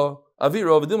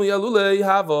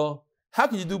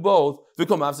can you do both?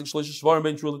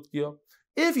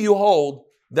 If you hold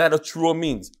that a trua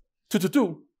means 2 to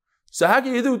 2, so how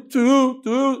can you do 2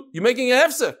 to? You're making a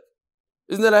hefsek.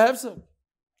 Isn't that a hefsek?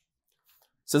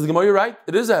 Says the Gemara, you're right.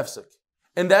 It is a hefsek,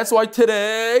 and that's why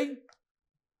today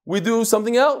we do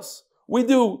something else. We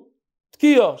do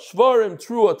Tkiya, Shvarim,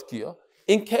 Trua, Tkiya.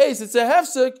 In case it's a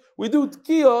hefsek, we do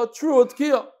Tkiya, Trua,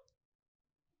 Tkiya.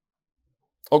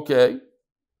 Okay.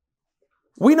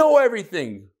 We know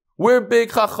everything. We're big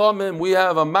chachamim. We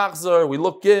have a machzor. We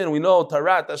look in. We know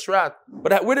tarat, ashrat.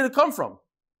 But where did it come from?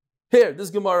 Here, this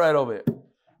Gemara right over here.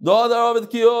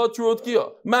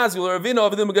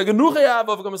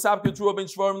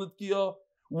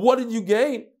 What did you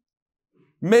gain?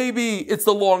 Maybe it's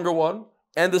the longer one,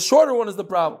 and the shorter one is the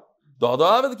problem.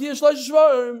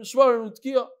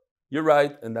 You're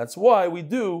right, and that's why we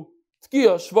do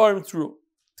tkiya, shvarim, true.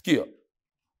 Tkiya.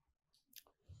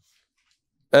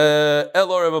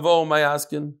 Elor Evavo, my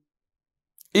asking.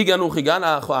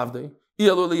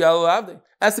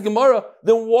 Ask the Gemara,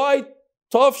 then why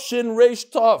Tov Shin Reish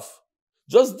Tov?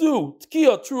 Just do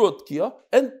Tkiya, Trua, Tkiya,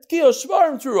 and Tkiya,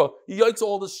 Shvarim, Trua. He yikes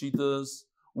all the shitas.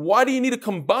 Why do you need to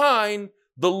combine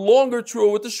the longer Trua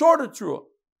with the shorter Trua?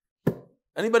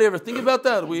 Anybody ever think about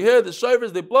that? We hear the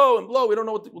shivers, they blow and blow. We don't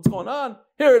know what's going on.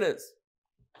 Here it is.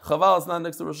 Chaval is not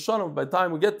next to Rosh Hashanah. By the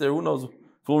time we get there, who knows if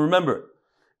we'll remember it.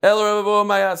 Maybe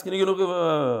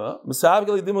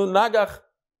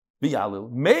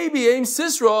Aim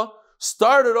Sisra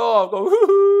started off going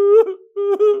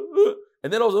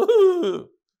and then also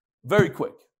very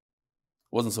quick.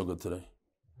 Wasn't so good today.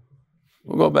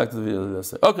 We'll go back to the video.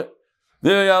 Okay.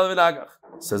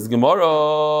 Says the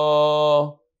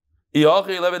Gemara.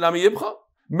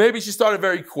 Maybe she started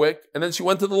very quick and then she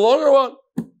went to the longer one.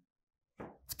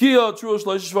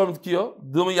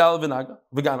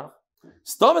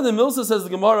 Stam in the Milsa says the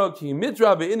Gemara,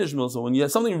 when you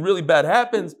have something really bad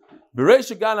happens,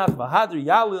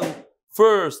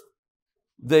 first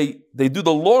they do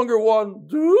the longer one,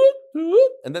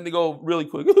 and then they go really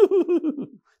quick.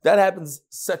 That happens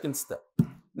second step.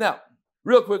 Now,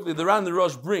 real quickly, the Ran the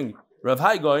Rosh bring Rav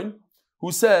Haigoin,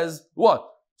 who says, what?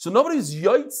 So nobody's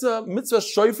Yaitza mitzvah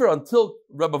shofar until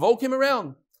Rabbi Vo came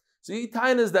around. So the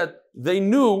time is that they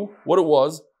knew what it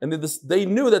was, and they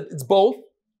knew that it's both.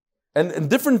 And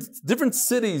different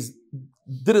cities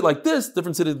did it like this,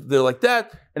 different cities did it like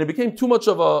that, and it became too much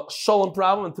of a shalom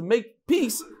problem. And to make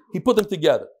peace, he put them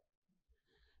together.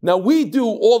 Now we do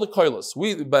all the koilos.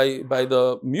 We by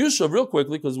the Miyushav real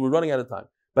quickly because we're running out of time.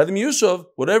 By the Miyushav,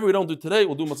 whatever we don't do today,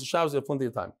 we'll do Motzei Shabbos. We have plenty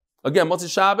of time. Again, Motzei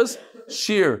Shabbos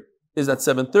shir is at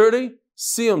 7:30.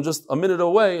 Siyum just a minute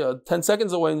away, 10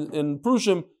 seconds away in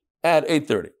Prushim at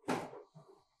 8:30.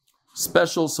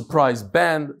 Special surprise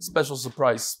band, special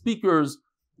surprise speakers,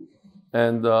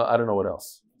 and I don't know what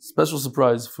else. Special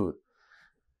surprise food.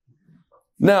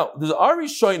 Now, there's our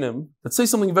Rishonim that say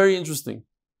something very interesting.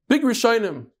 Big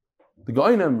Rishonim, the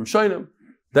Goinim, Rishonim,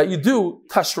 that you do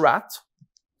Tashrat.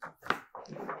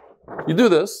 You do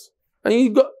this, and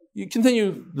you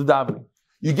continue the davening.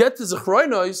 You get to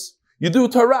Zechroinos, you do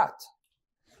Tarat.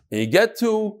 And you get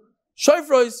to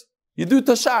Shofros, you do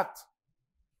Tashat.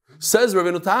 Says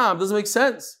Rabbeinu Tam, doesn't make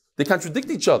sense. They contradict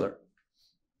each other.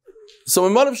 So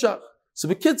in Marav Shach, so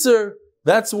B'Kitzer,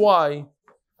 that's why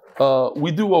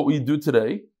we do what we do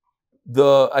today.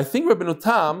 I think Rabbeinu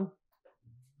Tam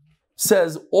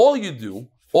says all you do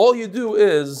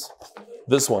is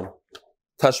this one,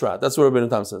 Tashrat. That's what Rabbeinu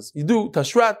Tam says. You do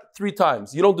Tashrat 3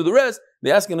 times. You don't do the rest.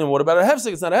 They're asking him, what about a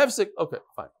hefsek? It's not a hefsek. Okay,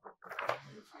 fine.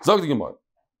 Zog the Gemara.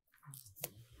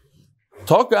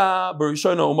 Toka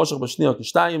Barishono Umoshach Bashniya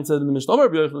Kishtayim said in the Mishnah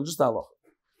Yochanan just Allah.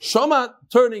 Shama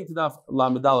turning to the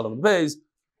Lamedal of the base.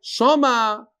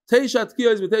 Shama Teishat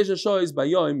Kiyos v'Teisha Shoyis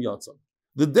Bayoim Yatzam.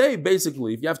 The day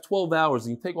basically, if you have 12 hours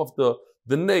and you take off the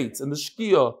nates and the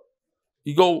shkia,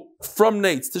 you go from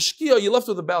nates to shkia, you're left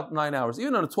with about 9 hours.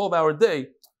 Even on a 12-hour day,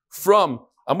 from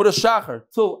Amud HaShachar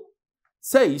till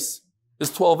Tzeis is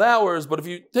 12 hours. But if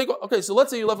you take, okay, so let's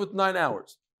say you're left with 9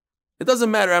 hours. It doesn't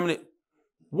matter how many.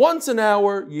 Once an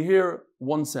hour, you hear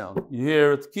one sound. You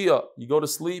hear tkiya. You go to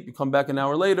sleep. You come back an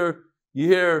hour later. You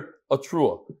hear a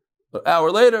trua. An hour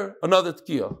later, another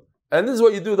tkiya. And this is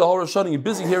what you do the whole Rosh Hashanah. You're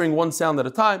busy hearing one sound at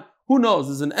a time. Who knows?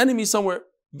 There's an enemy somewhere.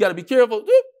 You got to be careful.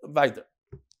 Weiter.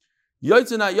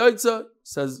 Yoitza not yoitza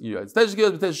says yoitza. Teisha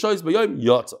tkiyos b'teisha shoyis b'yoyim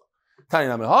yotza. Tani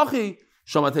name hachi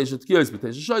shama teisha tkiyos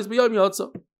b'teisha shoyis b'yoyim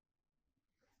yotza.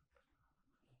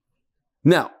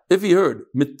 Now, if he heard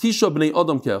mitisha b'nei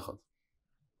adam ke'echad.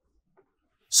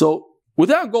 So,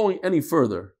 without going any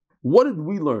further, what did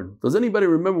we learn? Does anybody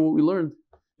remember what we learned?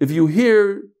 If you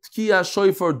hear tkiya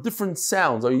shofar, different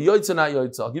sounds, are you yoitza, not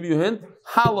yoitza? I'll give you a hint.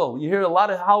 Halal. You hear a lot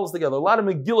of halals together, a lot of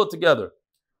Megillah together.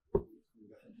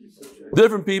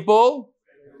 Different people.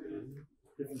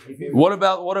 What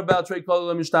about Trei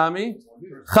Kol Mishtami?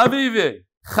 Chavivi.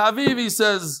 Chavivi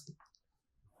says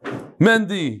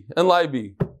Mendi and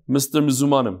Laibi, Mr.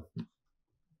 Mizumanim.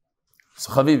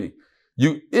 So Chavivi.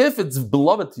 If it's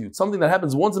beloved to you, it's something that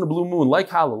happens once in a blue moon, like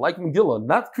Hallel, like Megillah,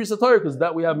 not Kriyas Torah, because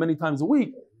that we have many times a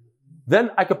week,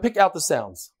 then I could pick out the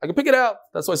sounds. I can pick it out.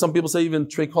 That's why some people say even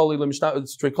Treikoli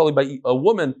by a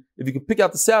woman, if you can pick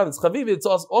out the sound, it's Chavivi, it's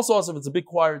also awesome if it's a big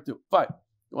choir too. Fine.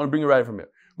 You want to bring it right from here.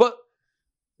 But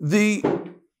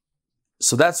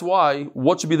so that's why,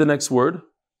 what should be the next word?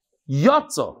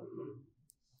 Yatza.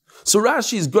 So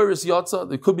Rashi is Geras Yatza.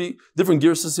 There could be different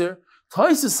Gerses here.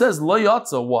 Taisus says La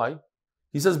Yatza. Why?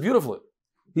 He says beautifully.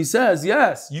 He says,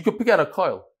 yes, you could pick out a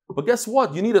coil. But guess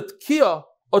what? You need a Tkiya,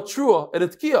 a Trua, and a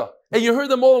Tkiya. And you heard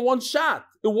them all in one shot.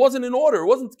 It wasn't in order. It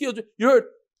wasn't Tkiya. You heard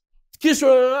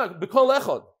Tkiya, B'kol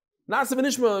Echad, Nasa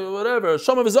v'nishma, whatever,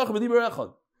 Shama v'zach v'diber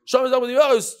Echad. Shama v'zach v'diber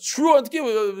Echad is Trua and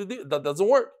Tkiya. That doesn't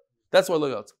work. That's why La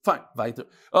Yatza. Fine. Weiter.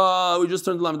 We just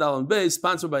turned to Lamed Aleph Beis,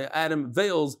 sponsored by Adam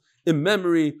Vales, in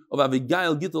memory of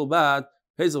Avigail Gittel Bat,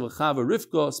 Hazel V'chava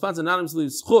Rivka, sponsored anonymously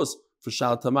Schus for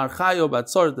Shal Tamar Chayo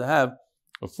Batzar to have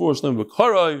a four Shlem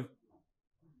V'karoi.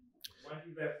 When do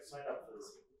you have to sign up for this?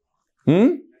 You have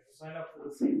to sign up for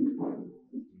the Siyum.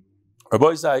 Our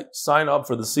boys say, sign up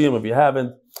for the Siyum if you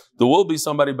haven't. There will be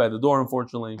somebody by the door,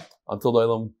 unfortunately, until the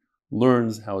Olam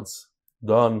learns how it's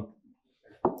done.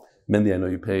 Mendy, I know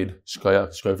you paid.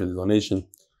 Shkoyach for the donation.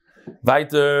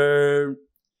 Weiter.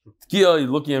 Tkiya, you're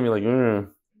looking at me like, No,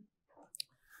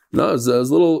 it was a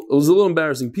little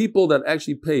embarrassing. People that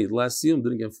actually paid last Siyum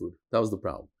didn't get food. That was the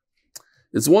problem.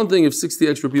 It's one thing if 60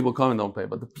 extra people come and don't pay,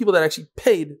 but the people that actually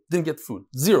paid didn't get food.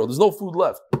 Zero. There's no food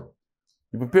left.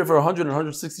 You prepare for 100 and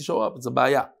 160 show up, it's a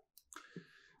baya.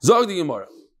 Zog the Gemara.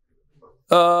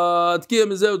 Tkiya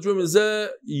mizeh, drum mizeh,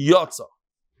 yotza.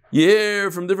 You hear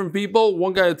from different people,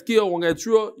 one guy at Tkiya, one guy at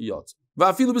Trua, yotza.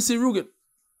 Va'afilu b'sirugin.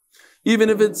 Even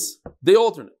if they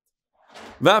alternate.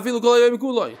 Va'afilu kol hayom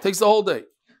kuloi. Takes the whole day.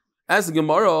 Ask the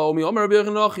Gemara,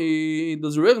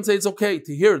 does the Rebbe say it's okay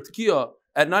to hear Tkiya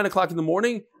at 9 o'clock in the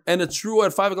morning and a Trua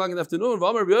at 5 o'clock in the afternoon?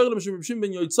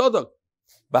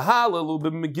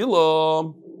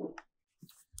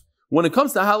 When it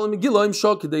comes to Hallel and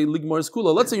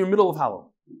Megillah, let's say you're middle of Hallel.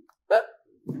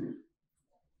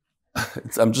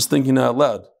 I'm just thinking out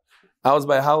loud. I was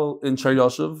by Hallel in Shar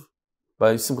Yoshev,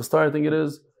 by Simchas Torah, I think it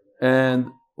is,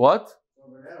 and what?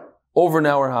 Over an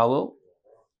hour Hallel.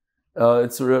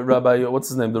 It's Rabbi, what's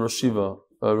his name? The Rosh Yeshiva,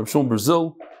 Rav Shmuel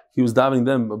Brazil. He was davening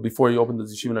them before he opened the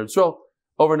yeshiva in Eretz Yisrael.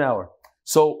 Over an hour.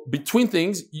 So between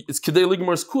things, it's Kedei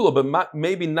Ligmar's Kula, but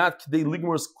maybe not Kedei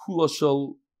Ligmar's Kula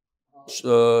Shal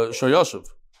Shar Yoshev.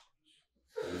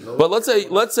 But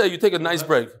let's say you take a nice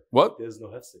break. What? There's no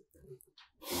hefsek.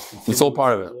 It's all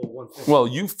part of it. Well,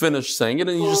 you finish saying it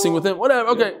and you just sing with him. Whatever.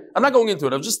 Okay, I'm not going into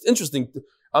it. I was just interesting.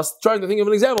 I was trying to think of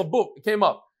an example. Boom, it came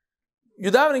up.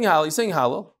 You're davening Hallel. You sing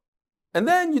Hallel. And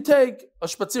then you take a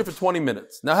spatzir for 20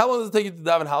 minutes. Now, how long does it take you to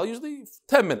daven Hallel? Usually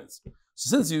 10 minutes.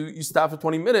 So since you stop for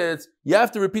 20 minutes, you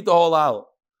have to repeat the whole Hallel.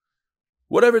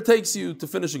 Whatever it takes you to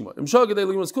finishing.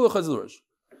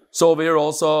 So over here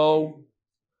also,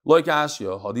 like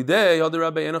Ashya,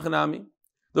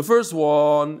 the first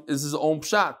one is his own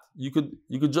pshat. You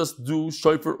could just do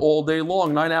shofar all day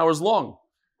long, 9 hours long.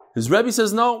 His Rebbe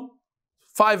says no,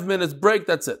 5 minutes break,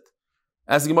 that's it.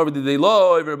 As the Gemara did, they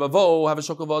lo Ravo have a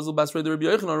shokol vazil basrei the Rabbi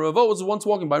Yochanan. Ravo was once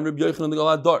walking by Rabbi Yochanan the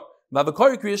Galad Dar.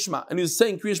 Vavakari Kriyishma, and he was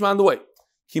saying Kriyishma on the way.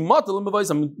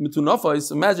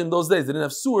 Imagine those days they didn't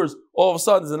have sewers. All of a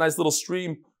sudden, there's a nice little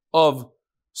stream of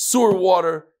sewer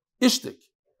water. Ishtik.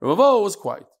 Ravo was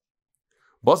quiet.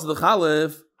 Boss of the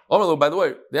Chalif. Oh, by the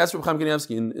way, they asked Reb Chaim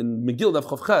Kanievsky in Megillah Daf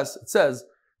Chav Ches. It says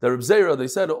that Reb Zera, they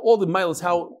said all the miles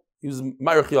how he was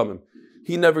Meirach Yomim.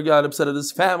 He never got upset at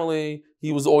his family.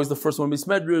 He was always the first one to be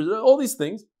smedrish, all these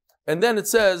things. And then it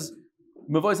says,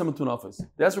 they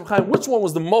asked Reb Chaim, which one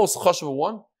was the most chashuv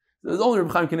one? There's only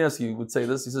Reb Chaim Kanievsky who would say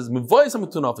this. He says,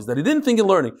 that he didn't think in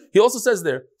learning. He also says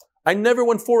there, I never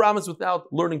went 4 hours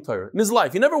without learning Torah. In his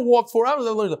life, he never walked 4 hours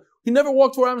without learning Torah. He never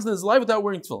walked 4 hours in his life without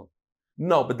wearing tefillin.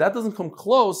 No, but that doesn't come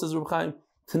close, says Reb Chaim,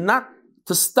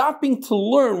 to stopping to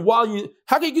learn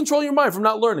how can you control your mind from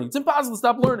not learning? It's impossible to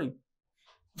stop learning.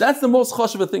 That's the most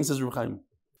chashuv thing, says Reb Chaim.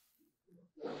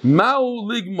 Ma'u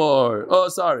ligmar. Oh,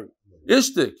 sorry.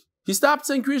 Ishtik. He stopped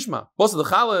saying Kriyishma. Boss of the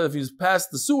Challah, if he's past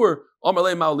the sewer,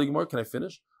 Amalei Ma'u ligmar. Can I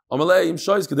finish? Amalei im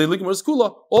shoyz kedei ligmar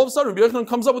skula. All of a sudden, Rabbi Yochanan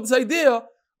comes up with this idea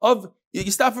of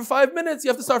you stop for 5 minutes, you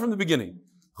have to start from the beginning.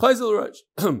 Chayzel Raj.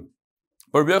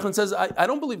 But Rabbi Yochanan says, I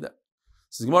don't believe that.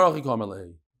 Says Gemara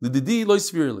Amalei. L'didi lo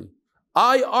svirli.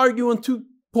 I argue on 2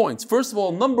 points. First of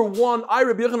all, number one,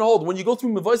 Rabbi Yochanan hold when you go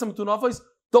through Mevais Hamatun Afais,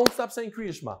 don't stop saying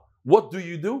Kriyishma. What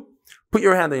do? Put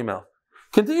your hand in your mouth.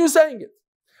 Continue saying it.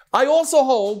 I also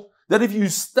hold that if you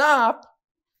stop,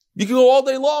 you can go all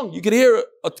day long. You can hear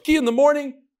a tki in the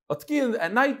morning,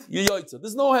 At night, you yoitza.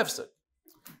 There's no hefsek.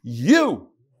 You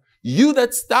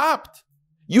that stopped,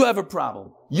 you have a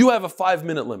problem. You have a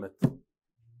 5-minute limit.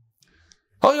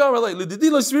 I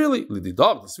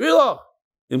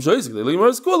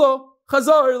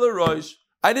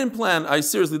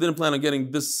seriously didn't plan on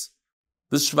getting this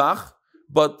shvach,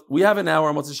 but we have an hour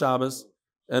on Motzei Shabbos,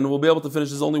 and we'll be able to finish.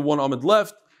 There's only one Amid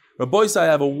left. Rabbi Isai,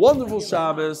 have a wonderful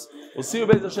Shabbos. We'll see you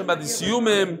Be'ez Hashem at the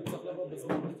Siyumim.